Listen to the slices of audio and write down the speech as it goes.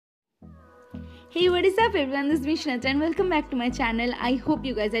Hey, what is up everyone, this is me Shnata and welcome back to my channel. I hope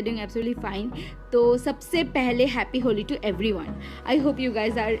you guys are doing absolutely fine. तो सबसे पहले happy Holi to everyone. I hope you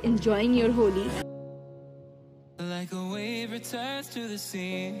guys are enjoying your Holi. Like a wave returns to the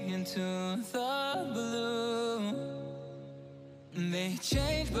sea, into the blue. They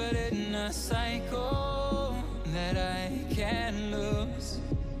change but in a cycle that I can't lose.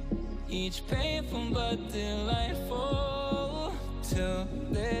 Each painful but delightful to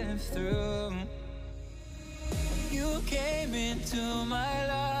live through. You came into my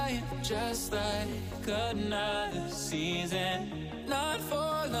life just like another season. Not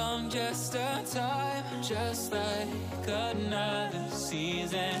for long, just a time, just like another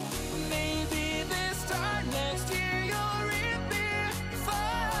season. Maybe this time next year you'll reappear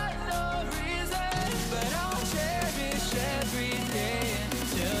for no reason. But I'll cherish every day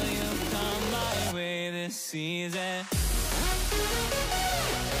until you come my way this season.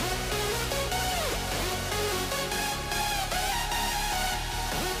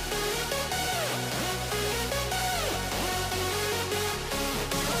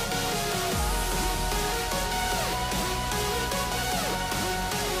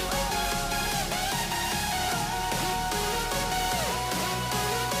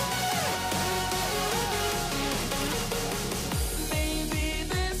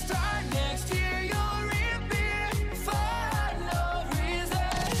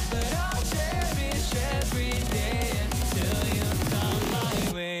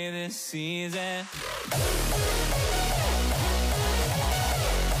 Season.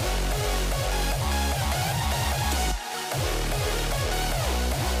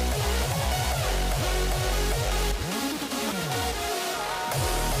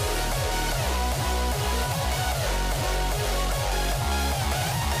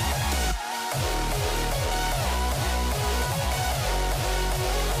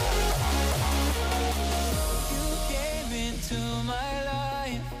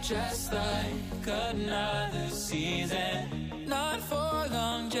 Just like another season. Not for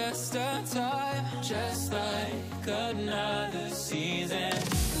long, just a time. Just like another season.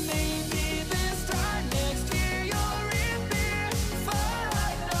 Maybe this time next year you'll reappear for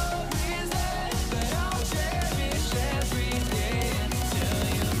no reason. But I'll cherish every day until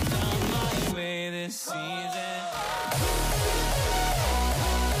you come my way this season.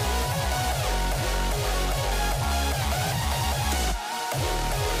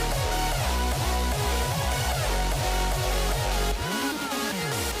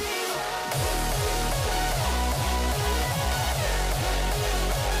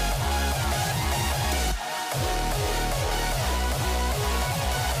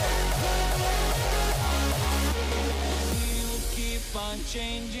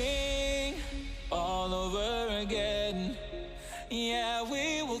 Changing all over again. Yeah,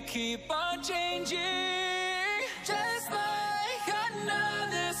 we will keep on changing, just like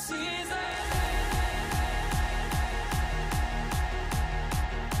another season.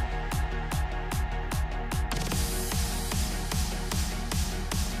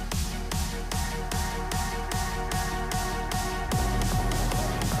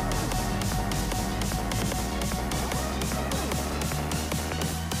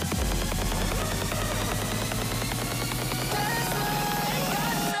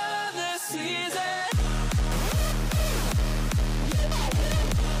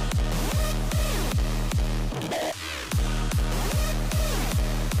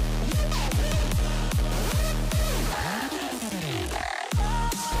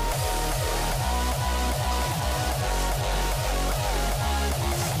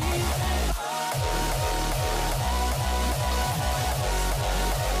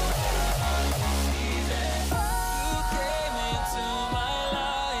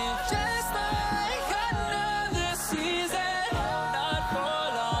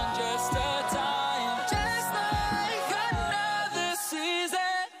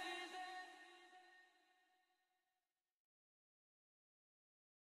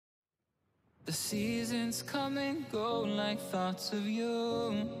 The seasons come and go like thoughts of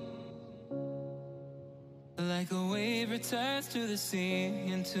you. Like a wave returns to the sea,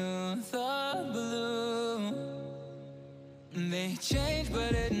 into the blue. They change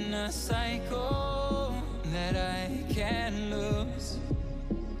but in a cycle that I can't lose.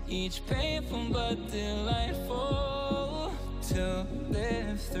 Each painful but delightful to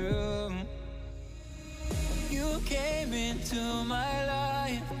live through. You came into my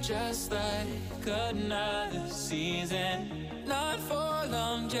life just like another season. Not for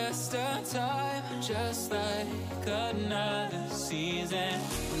long, just a time. Just like another season.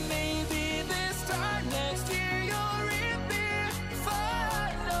 Maybe this time next year you'll reappear for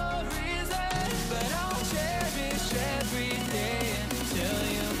no reason.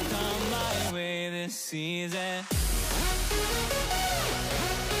 season.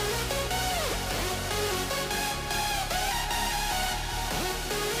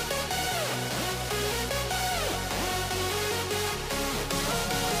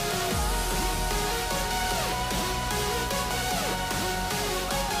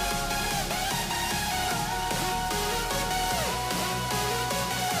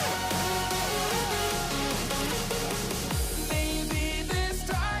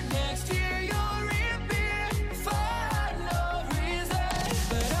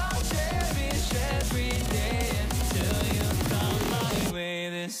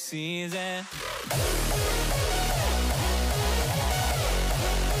 Season.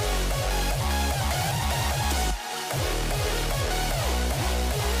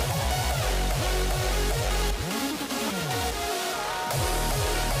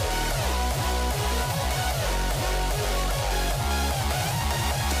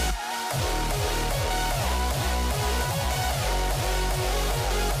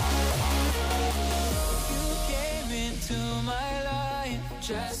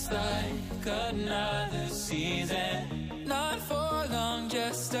 Just like another season, not for long,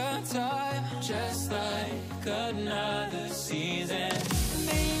 just a time. Just like another season.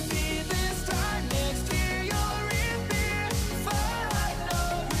 Maybe this time next year you'll reappear for no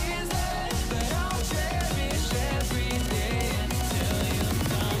reason, but I'll cherish every day until you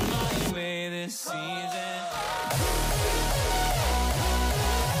come my way this season.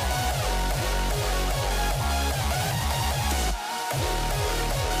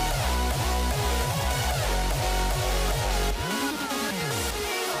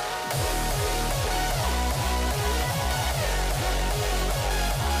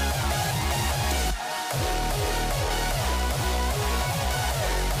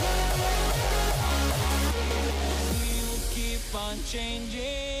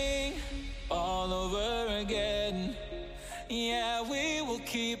 Changing all over again. Yeah, we will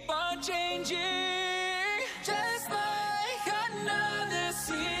keep on changing, just like another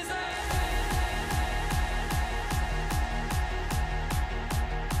season.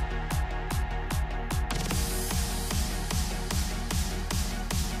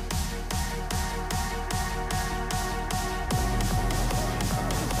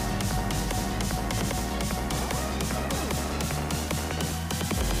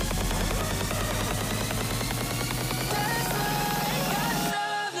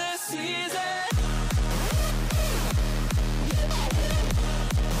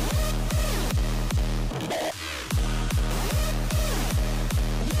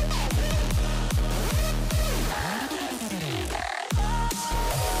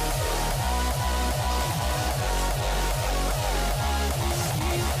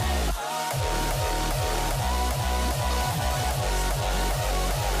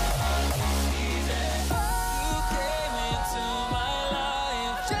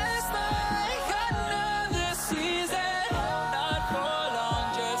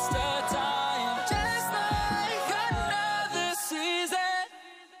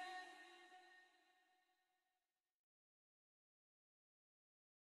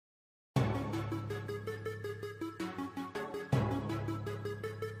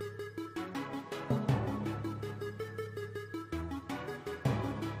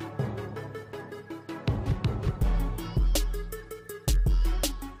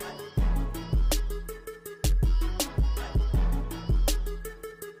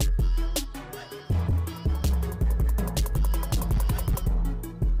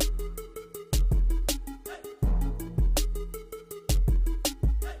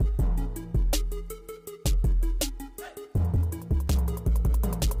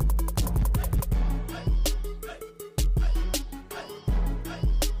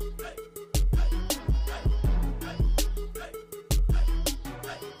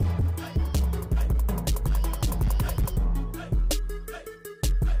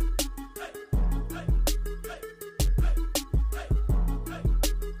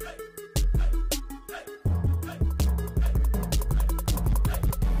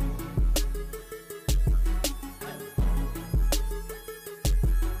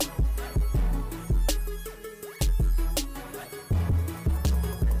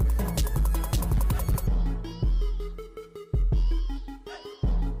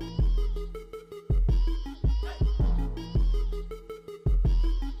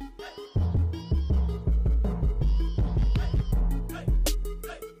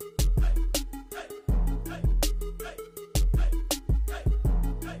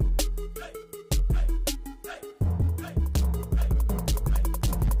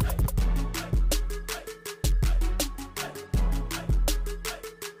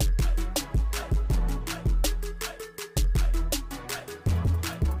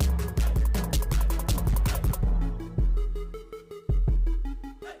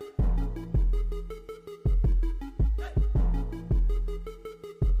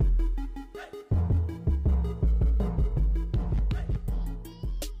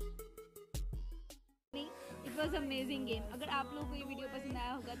 Was amazing game. अगर आप लोगों को ये video पसंद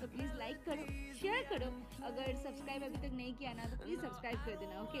आया होगा तो please like करो, शेयर करो। अगर सब्सक्राइब अभी तक नहीं किया ना तो प्लीज़ सब्सक्राइब कर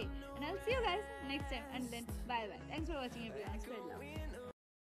देना, okay. And I will see you guys next time, and then bye bye. Thanks for watching everyone, spread love.